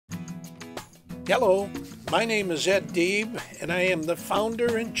Hello, my name is Ed Deeb, and I am the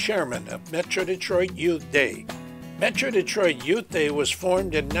founder and chairman of Metro Detroit Youth Day. Metro Detroit Youth Day was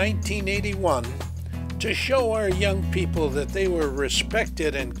formed in 1981 to show our young people that they were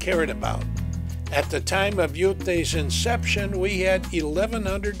respected and cared about. At the time of Youth Day's inception, we had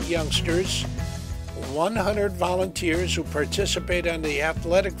 1,100 youngsters, 100 volunteers who participate on the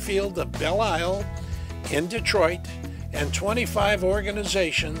athletic field of Belle Isle in Detroit, and 25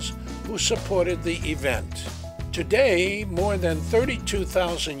 organizations who supported the event. Today, more than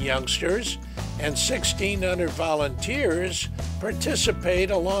 32,000 youngsters and 1,600 volunteers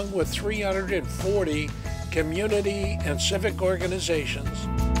participate, along with 340 community and civic organizations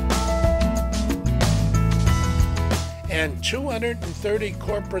and 230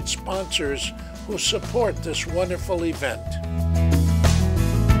 corporate sponsors who support this wonderful event.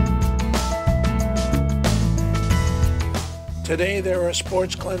 Today there are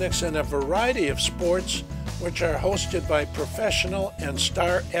sports clinics in a variety of sports which are hosted by professional and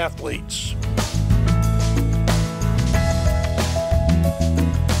star athletes.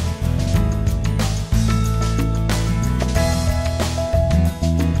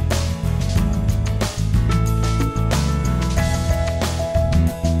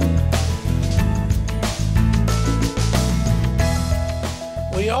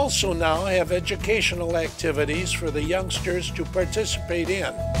 We also now have educational activities for the youngsters to participate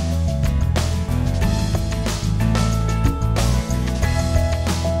in.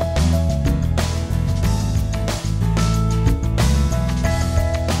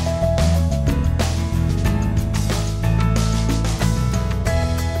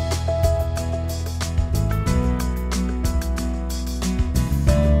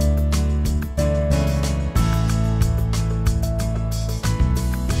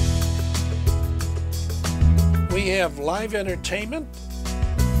 We have live entertainment,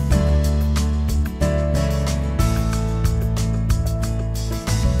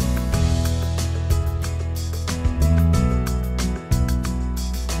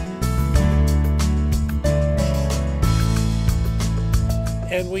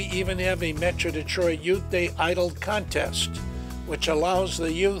 and we even have a Metro Detroit Youth Day Idol contest, which allows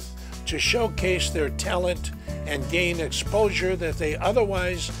the youth to showcase their talent and gain exposure that they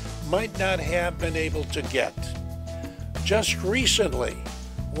otherwise might not have been able to get. Just recently,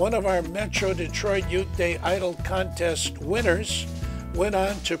 one of our Metro Detroit Youth Day Idol contest winners went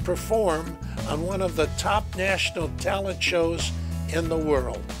on to perform on one of the top national talent shows in the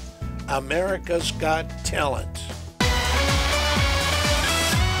world, America's Got Talent.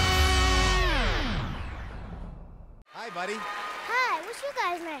 Hi, buddy. Hi, what's your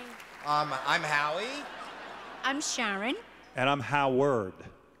guys' name? I'm Howie. I'm Sharon. And I'm Howard.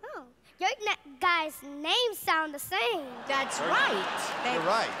 Oh, your guys' names sound the same. That's right. You're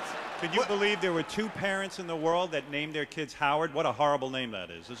right. Could you believe there were two parents in the world that named their kids Howard? What a horrible name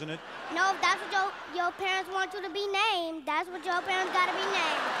that is, isn't it? No, if that's what your parents want you to be named, that's what your parents gotta be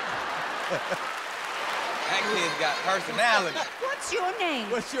named. That kid's got personality. What's your name?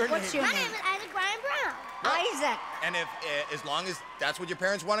 What's your name? My name is Isaac Brian Brown. Isaac. And if, as long as that's what your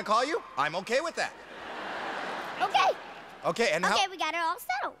parents want to call you, I'm okay with that. Okay. Okay, and Okay, we got it all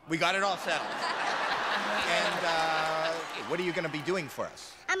settled. we got it all settled. And what are you going to be doing for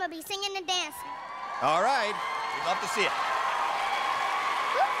us? I'm gonna be singing and dancing. All right. We'd love to see it.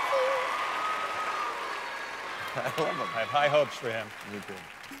 I have high hopes for him. Me too.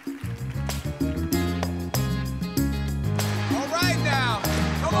 All right now,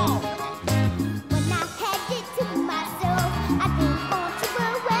 come on. When I had it to myself, I didn't want to go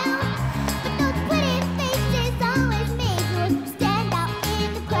well. But those pretty faces always made you stand out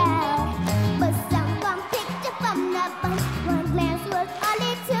in the crowd. But someone picked up from the bunch. One glance was all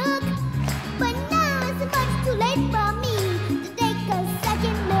it took. But now it's much too late for me to take a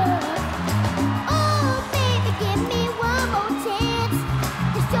second look. Oh, baby, give me one more chance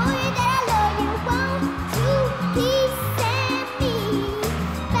to show you that I love you. Won't you please send me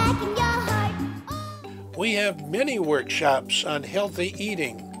back in your heart? We have many workshops on healthy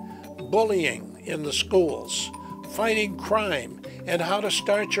eating, bullying in the schools, fighting crime, and how to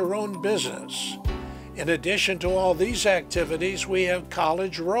start your own business. In addition to all these activities, we have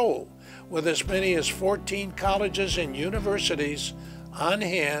College Row, with as many as 14 colleges and universities on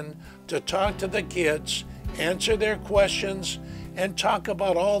hand to talk to the kids, answer their questions, and talk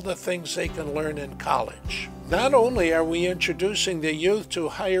about all the things they can learn in college. Not only are we introducing the youth to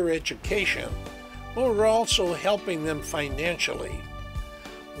higher education, but we're also helping them financially.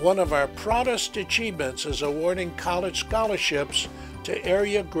 One of our proudest achievements is awarding college scholarships to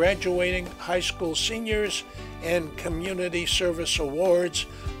area graduating high school seniors and community service awards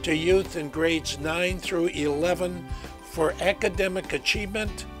to youth in grades 9 through 11 for academic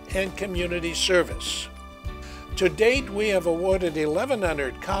achievement and community service. To date, we have awarded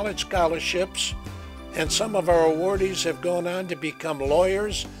 1,100 college scholarships, and some of our awardees have gone on to become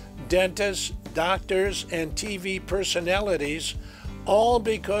lawyers, dentists, doctors, and TV personalities, all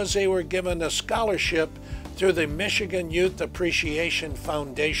because they were given a scholarship through the Michigan Youth Appreciation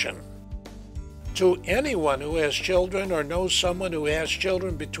Foundation. To anyone who has children or knows someone who has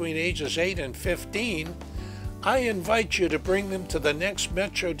children between ages 8 and 15, I invite you to bring them to the next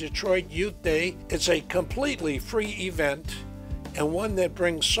Metro Detroit Youth Day. It's a completely free event and one that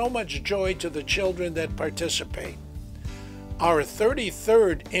brings so much joy to the children that participate. Our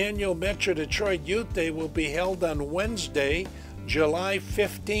 33rd annual Metro Detroit Youth Day will be held on Wednesday, July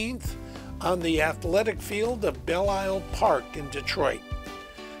 15th on the athletic field of Belle Isle Park in Detroit.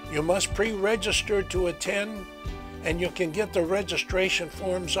 You must pre-register to attend, and you can get the registration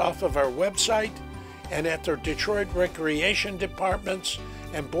forms off of our website and at the Detroit Recreation Departments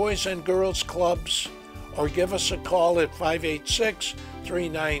and Boys and Girls Clubs, or give us a call at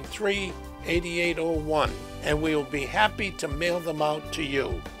 586-393-8801, and we will be happy to mail them out to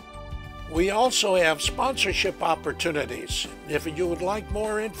you. We also have sponsorship opportunities. If you would like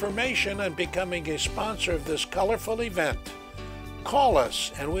more information on becoming a sponsor of this colorful event, call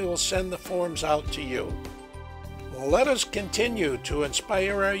us and we will send the forms out to you. Let us continue to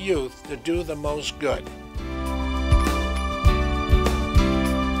inspire our youth to do the most good.